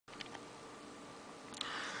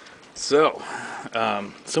So,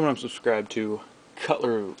 someone I'm subscribed to,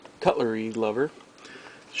 Cutlery Lover,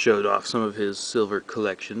 showed off some of his silver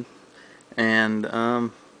collection, and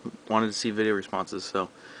wanted to see video responses. So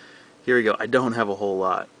here we go. I don't have a whole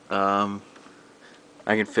lot. I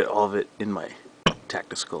can fit all of it in my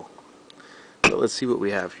Tactiskull. So let's see what we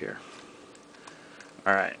have here.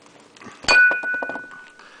 All right.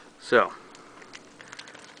 So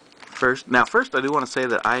first I do want to say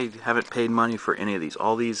that I haven't paid money for any of these.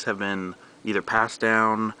 All these have been either passed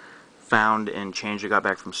down, found in change I got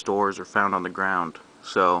back from stores, or found on the ground.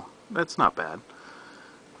 So that's not bad.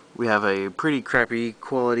 We have a pretty crappy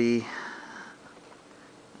quality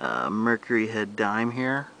Mercury head dime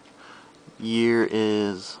here. Year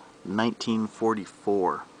is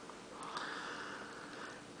 1944.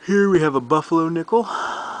 Here we have a buffalo nickel.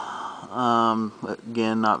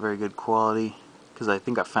 Again, not very good quality, because I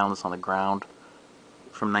think I found this on the ground,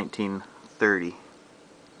 from 1930.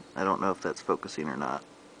 I don't know if that's focusing or not.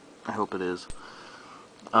 I hope it is.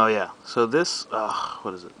 Oh yeah, so this,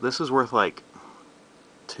 what is it? This is worth like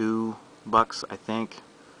 $2, I think.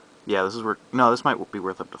 Yeah, this is worth, no, this might be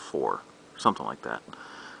worth up to $4, something like that.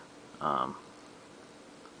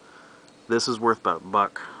 This is worth about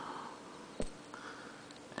 $1.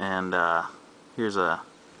 And here's a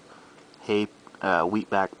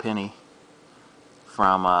wheatback penny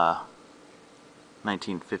from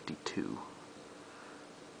 1952.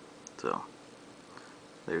 So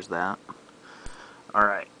there's that.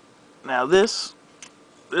 Alright, now this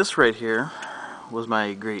right here was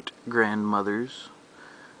my great grandmother's.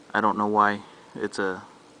 I don't know why. It's a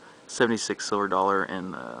 76 silver dollar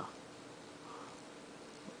in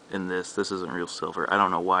this. This isn't real silver. I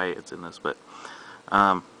don't know why it's in this, but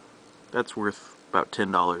that's worth about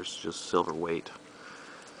 $10, just silver weight.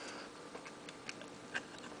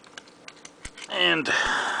 And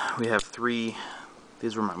we have 3.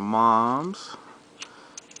 These were my mom's.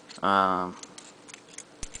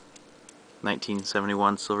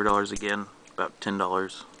 1971 silver dollars again, about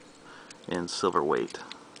 $10 in silver weight.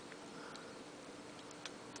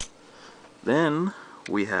 Then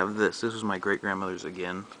we have this. This was my great grandmother's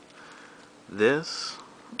again. This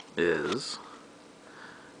is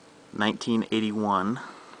 1981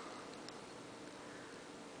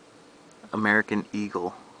 American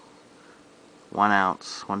Eagle, 1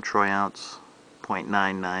 ounce, 1 troy ounce,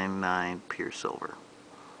 0.999 pure silver.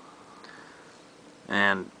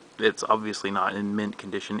 And it's obviously not in mint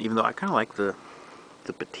condition, even though I kind of like the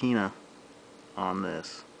patina on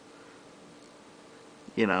this.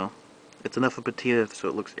 You know, it's enough of patina so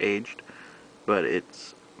it looks aged, but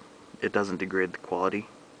it doesn't degrade the quality.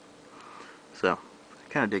 So I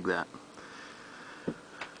kind of dig that.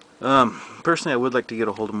 Personally, I would like to get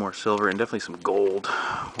a hold of more silver and definitely some gold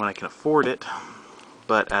when I can afford it.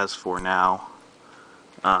 But as for now,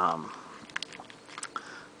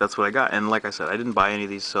 that's what I got. And like I said, I didn't buy any of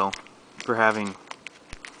these, so for having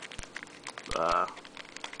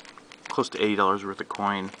close to $80 worth of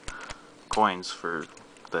coins for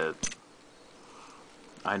that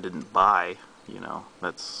I didn't buy, you know,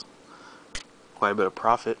 that's quite a bit of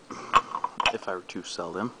profit if I were to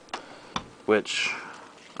sell them, which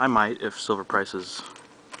I might if silver prices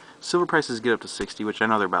get up to 60, which I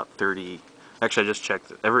know they're about 30. Actually, I just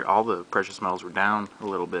checked. All the precious metals were down a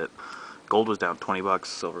little bit. Gold was down $20.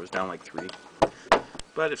 Silver was down like $3.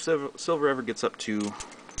 But if silver ever gets up to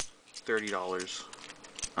 $30,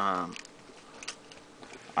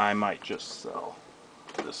 I might just sell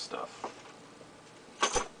this stuff.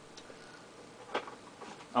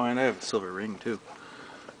 Oh, and I have a silver ring too.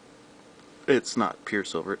 It's not pure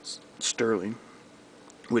silver, it's sterling,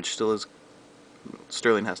 which still is.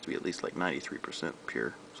 Sterling has to be at least like 93%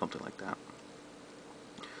 pure, something like that.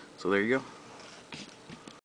 So there you go.